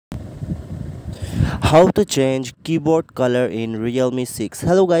How to change keyboard color in Realme 6.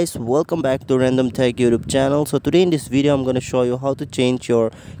 Hello guys, welcome back to Random Tech YouTube channel. So today in this video I'm going to show you how to change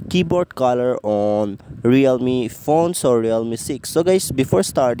your keyboard color on Realme phones or Realme 6. So guys, before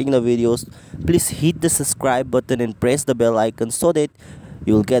starting the videos, please hit the subscribe button and press the bell icon so that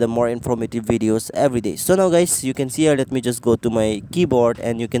you will get a more informative videos every day. So now guys, you can see here, let me just go to my keyboard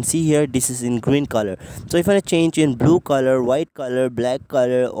and you can see here this is in green color. So if I want to change in blue color, white color, black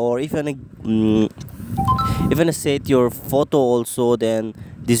color, or if you want to if you want to set your photo also, then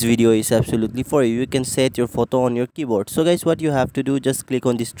this video is absolutely for you. You can set your photo on your keyboard. So guys, what you have to do, just click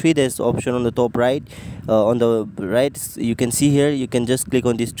on this 3 days option on the top right. On the right you can see here, you can just click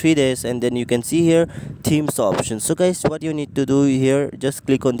on this 3 days and then you can see here themes option. So guys, what you need to do here, just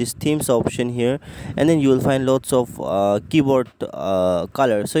click on this themes option here and then you will find lots of keyboard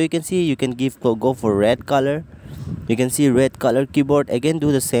color. So you can see you can go for red color. You can see red color keyboard. Again,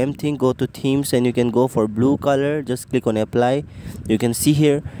 do the same thing, go to themes and you can go for blue color. Just click on apply. You can see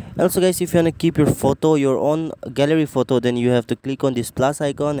here. Also guys, if you want to keep your photo, your own gallery photo, then you have to click on this plus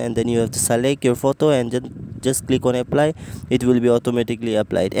icon and then you have to select your photo and then just click on apply. It will be automatically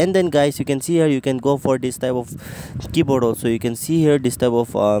applied. And then guys, you can see here, you can go for this type of keyboard also. You can see here this type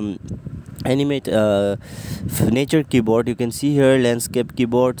of animate nature keyboard. You can see here landscape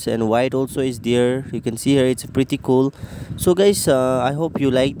keyboards, and white also is there. You can see here it's pretty cool. So guys, I hope you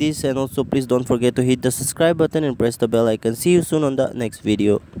like this, and also please don't forget to hit the subscribe button and press the bell icon. See you soon on the next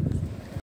video.